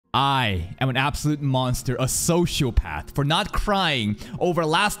I am an absolute monster, a sociopath, for not crying over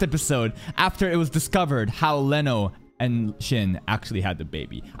last episode after it was discovered how Leno and Shin actually had the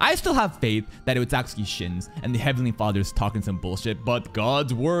baby. I still have faith that it was actually Shin's and the Heavenly Father's talking some bullshit, but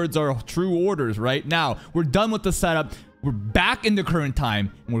God's words are true orders right now. We're done with the setup. We're back in the current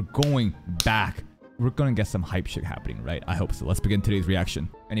time, and we're going back. We're gonna get some hype shit happening, right? I hope so. Let's begin today's reaction.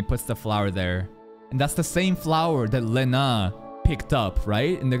 And he puts the flower there. And that's the same flower that Lena picked up,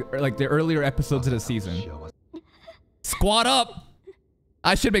 right? In the earlier episodes of the season. Squat up!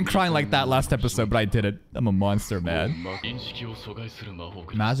 I should have been crying like that last episode, but I didn't. I'm a monster, man.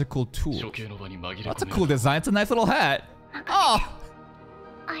 Magical tool. That's a cool design. It's a nice little hat. Oh!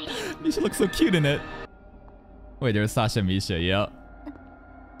 Misha looks so cute in it. Wait, there's Sasha and Misha. Yep.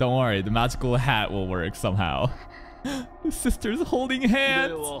 Don't worry, the magical hat will work somehow. The sisters holding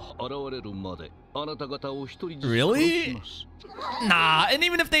hands. Really? Nah, and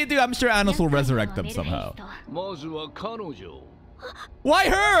even if they do, I'm sure Anos will resurrect them somehow. Why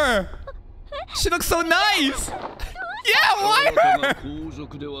her? She looks so nice. Yeah, why her?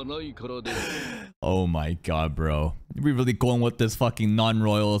 Oh my god, bro. We really going with this fucking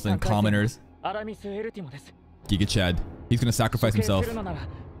non-royals and commoners? Giga Chad. He's gonna sacrifice himself.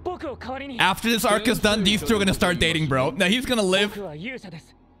 After this arc is done, these two are gonna start dating, bro. Now he's gonna live.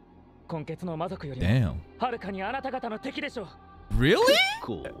 Damn. Really?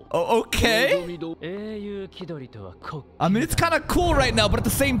 Oh, okay. I mean, it's kind of cool right now, but at the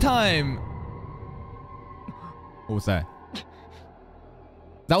same time... What was that?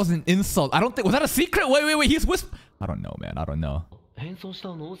 That was an insult. I don't think... Was that a secret? Wait. He's whispering... I don't know, man. I don't know. Is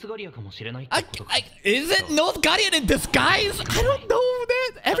it North Guardian in disguise? I don't know,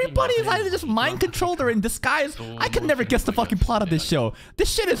 man. Everybody is either just mind controlled or in disguise. I could never guess the fucking plot of this show. This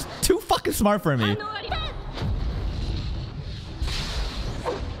shit is too fucking smart for me.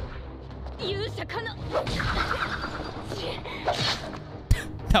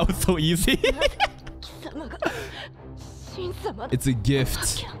 That was so easy. It's a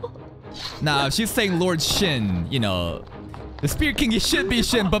gift. Nah, she's saying Lord Shin, you know. The Spirit King, it should be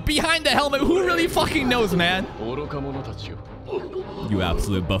Shin, but behind the helmet, who really fucking knows, man? You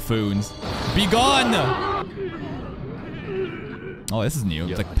absolute buffoons. Be gone! Oh, this is new.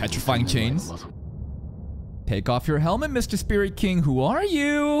 It's like petrifying chains. Take off your helmet, Mr. Spirit King. Who are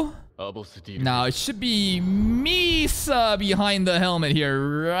you? Now, it should be Misa behind the helmet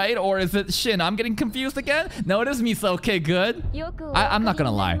here, right? Or is it Shin? I'm getting confused again? No, it is Misa. Okay, good. I'm not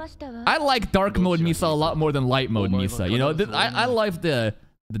gonna lie. I like dark mode Misa a lot more than light mode Misa. You know, I like the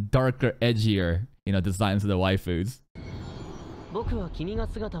darker, edgier, you know, designs of the waifus. Oh?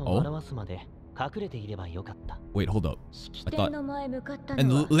 Wait, hold up. I thought...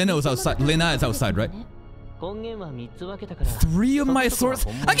 And Lena is outside, right? 3 of my swords.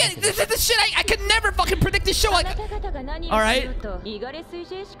 Again, this is the shit. I can never fucking predict this show. Alright.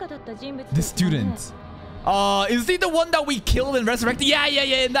 The student. Is he the one that we killed and resurrected? Yeah,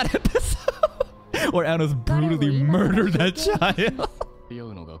 in that episode. Where Anos brutally murdered that child.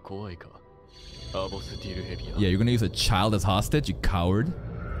 Yeah, you're gonna use a child as hostage, you coward.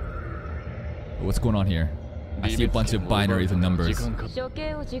 What's going on here? I see a bunch of binaries and numbers.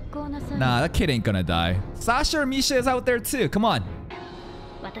 Nah, that kid ain't gonna die. Sasha or Misha is out there too. Come on.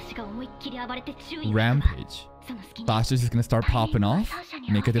 Rampage. Sasha's just gonna start popping off.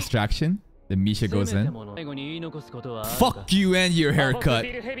 Make a distraction. Then Misha goes in. Fuck you and your haircut.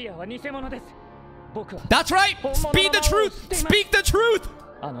 That's right! Speak the truth! Speak the truth!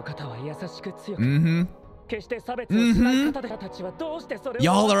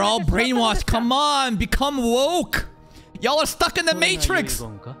 Y'all are all brainwashed. Come on, become woke. Y'all are stuck in the matrix.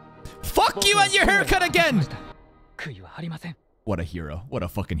 Fuck you and your haircut again. What a hero. What a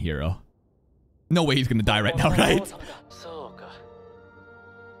fucking hero. No way he's gonna die right now, right?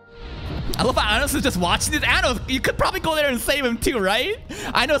 I love how Anos is just watching this. Anos, you could probably go there and save him too, right?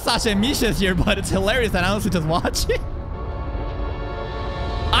 I know Sasha and Misha is here, but it's hilarious that Anos is just watching.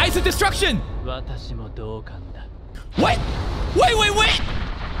 Eyes of destruction! Wait! Wait!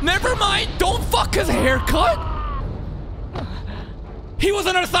 Never mind! Don't fuck his haircut! He was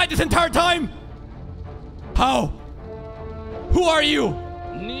on our side this entire time! How? Who are you?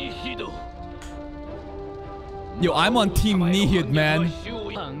 Yo, I'm on Team Nihid, man.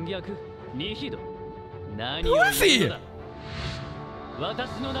 Who is he? Am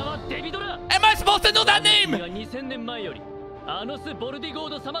I supposed to know that name?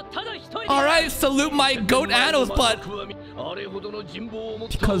 Alright, salute my goat Anos, but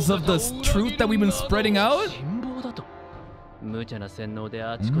because of the truth that we've been spreading out?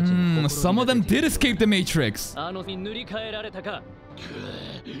 Some of them did escape the Matrix.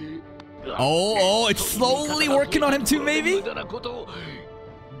 Oh, it's slowly working on him too, maybe?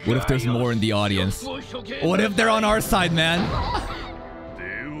 What if there's more in the audience? What if they're on our side, man?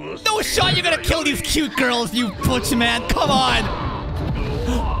 No shot you're gonna kill these cute girls, you butch man. Come on.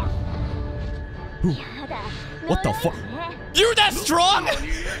 What the fuck? You're that strong?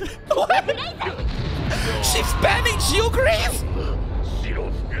 What? She's spamming geograph?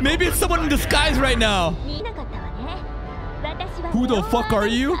 Maybe it's someone in disguise right now. Who the fuck are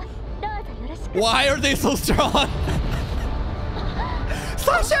you? Why are they so strong?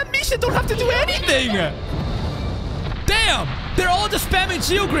 Sasha and Misha don't have to do anything. Damn, they're all just spamming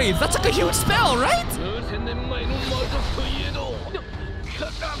geograph. That's like a huge spell, right?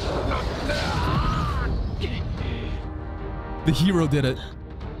 The hero did it.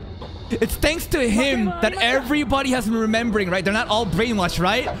 It's thanks to him that everybody has been remembering, right? They're not all brainwashed,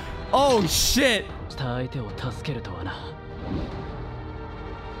 right? Oh, shit.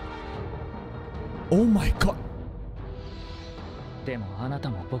 Oh my god.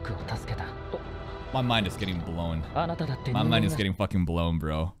 My mind is getting blown. My mind is getting fucking blown,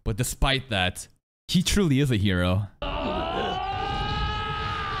 bro. But despite that, he truly is a hero.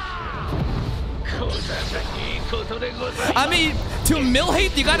 I mean, to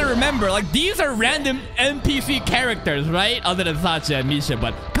Milhate, you gotta remember, like, these are random NPC characters, right? Other than Sacha and Misha,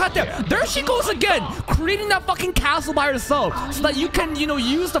 but goddamn, there she goes again, creating that fucking castle by herself so that you can, you know,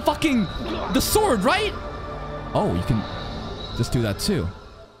 use the sword, right? Oh, you can just do that too.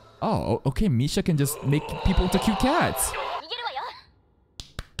 Oh, okay, Misha can just make people into cute cats.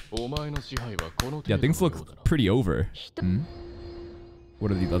 Yeah, things look pretty over. What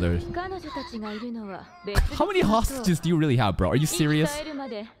are these others? How many hostages do you really have, bro? Are you serious?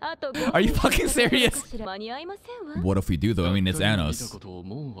 Are you fucking serious? What if we do, though? I mean, it's Anos.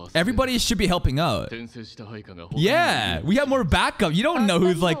 Everybody should be helping out. Yeah, we have more backup. You don't know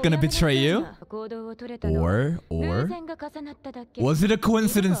who's, like, gonna betray you. Or... Was it a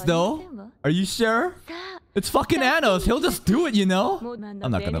coincidence, though? Are you sure? It's fucking Anos. He'll just do it, you know?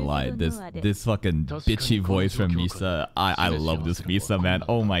 I'm not gonna lie. This fucking bitchy voice from Misa. I love this Misa, man.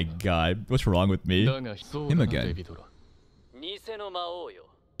 Oh my god. What's wrong with me? Him again.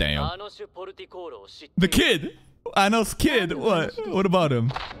 Damn. The kid! Anos' kid! What about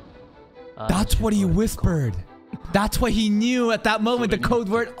him? That's what he whispered. That's what he knew at that moment, the code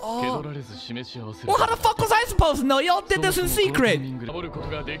word. Oh. Well, how the fuck was I supposed to know? Y'all did this in secret.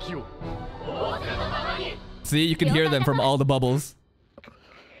 See, you can hear them from all the bubbles.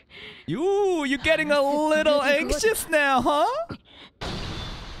 You're getting a little anxious now, huh?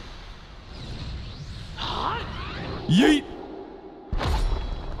 Yeet!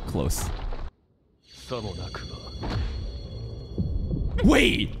 Close.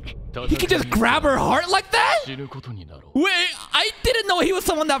 Wait! He can just grab her heart like that? Wait, I didn't know he was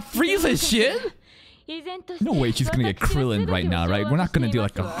someone that freezes shit! No way she's gonna get Krillin right now, right? We're not gonna do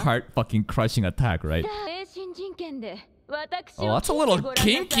like a heart fucking crushing attack, right? Oh, that's a little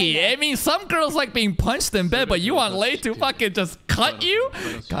kinky. I mean, some girls like being punched in bed, but you want Lei to fucking just cut you?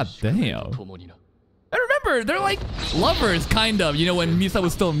 God damn. And remember, they're like lovers, kind of, you know, when Misa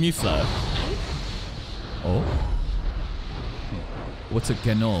was still Misa. Oh. What's a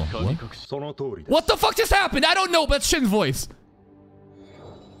Geno? What the fuck just happened? I don't know, but Shin's voice.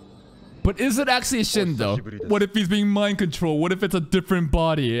 But is it actually Shin, though? What if he's being mind controlled? What if it's a different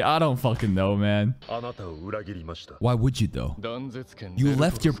body? I don't fucking know, man. Why would you, though? You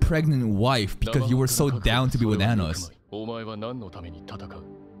left your pregnant wife because you were so down to be with Anos.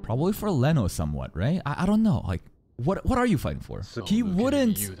 Probably for Leno somewhat, right? I don't know. Like, what are you fighting for? He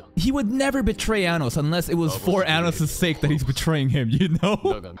would never betray Anos unless it was for Anos' sake that he's betraying him, you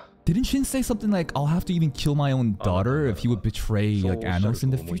know? Didn't Shin say something like, I'll have to even kill my own daughter if he would betray like Anos in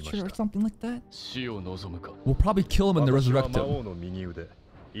the future or something like that? We'll probably kill him and then resurrect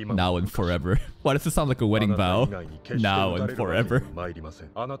him. Now and forever. Why does it sound like a wedding vow? Now and forever.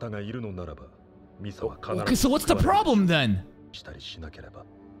 Okay, so what's the problem then?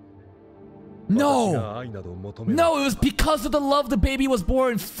 No! No, it was because of the love the baby was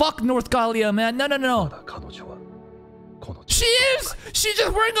born. Fuck North Galia, man. No. She is! She's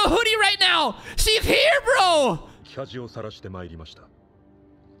just wearing a hoodie right now! She's here, bro!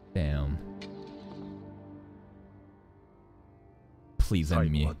 Damn. Please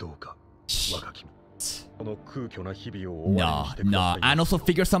end me. Nah. Anos will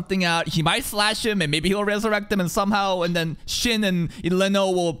figure something out. He might slash him and maybe he'll resurrect him and somehow, and then Shin and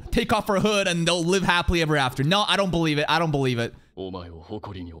Leno will take off her hood and they'll live happily ever after. No, I don't believe it.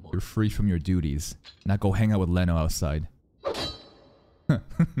 You're free from your duties. Now go hang out with Leno outside.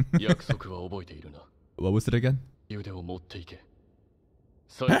 What was it again?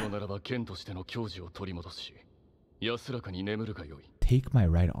 Take my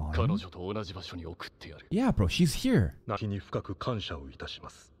right arm? Yeah, bro, she's here.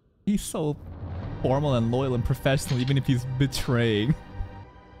 He's so formal and loyal and professional, even if he's betraying.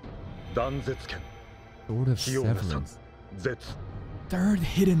 Sword of Severance. Third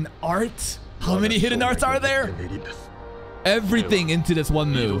hidden art? How many hidden arts are there? Everything into this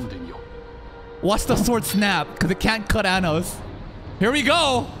one move. Watch the sword snap, because it can't cut Anos. Here we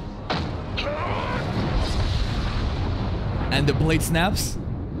go! And the blade snaps.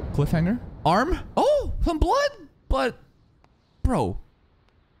 Cliffhanger. Arm? Oh, some blood? But, bro,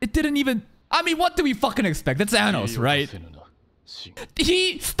 it didn't even... I mean, what do we fucking expect? That's Anos, right?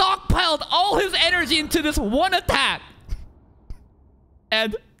 He stockpiled all his energy into this one attack.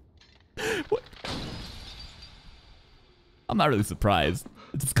 And... what? I'm not really surprised.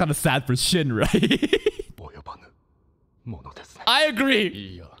 It's just kind of sad for Shin, right? I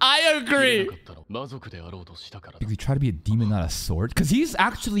agree. I agree. Because he tried to be a demon, not a sword? Because he's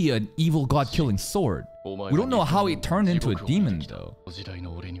actually an evil god-killing sword. We don't know how he turned into a demon, though.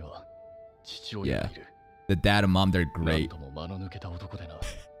 Yeah. The dad and mom, they're great.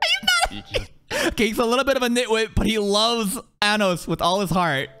 Okay, he's a little bit of a nitwit, but he loves Anos with all his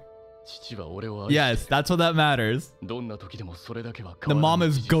heart. Yes, that's what that matters. The mom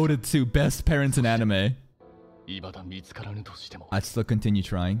is goated to best parents in anime. I'd still continue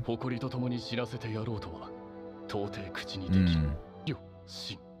trying. Would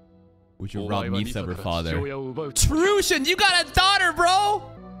you rob Misa of her father? True, Shin, you got a daughter, bro!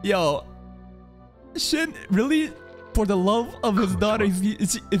 Yo, Shin, really? For the love of his daughter,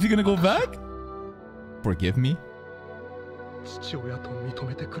 is he gonna go back? Forgive me?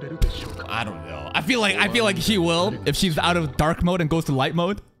 I don't know. I feel like she will if she's out of dark mode and goes to light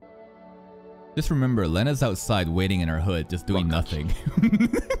mode. Just remember, Lena's outside waiting in her hood, just doing nothing.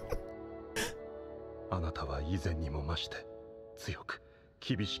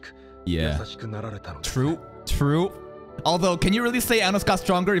 Yeah. True. True. Although, can you really say Anos got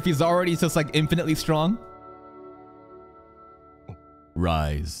stronger if he's already just like infinitely strong?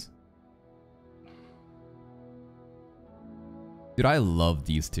 Rise. Dude, I love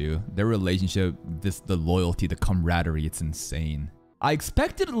these two. Their relationship, the loyalty, the camaraderie, it's insane. I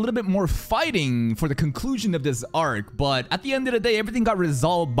expected a little bit more fighting for the conclusion of this arc, but at the end of the day, everything got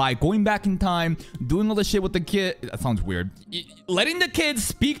resolved by going back in time, doing all the shit with the kid. That sounds weird. Letting the kids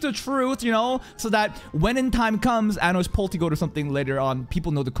speak the truth, you know, so that when in time comes, Anos Poltigoat or something later on,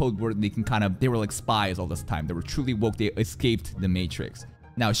 people know the code word and they can they were like spies all this time. They were truly woke. They escaped the Matrix.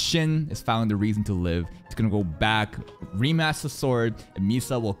 Now Shin has found a reason to live. He's gonna go back, remaster the sword, and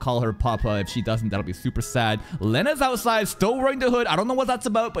Misa will call her Papa. If she doesn't, that'll be super sad. Lena's outside, still wearing the hood. I don't know what that's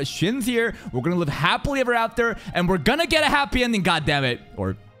about, but Shin's here. We're gonna live happily ever after, and we're gonna get a happy ending, goddammit.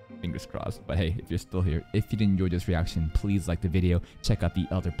 Or fingers crossed. But hey, if you're still here, if you did enjoy this reaction, please like the video. Check out the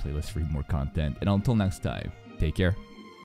other playlist for more content. And until next time, take care.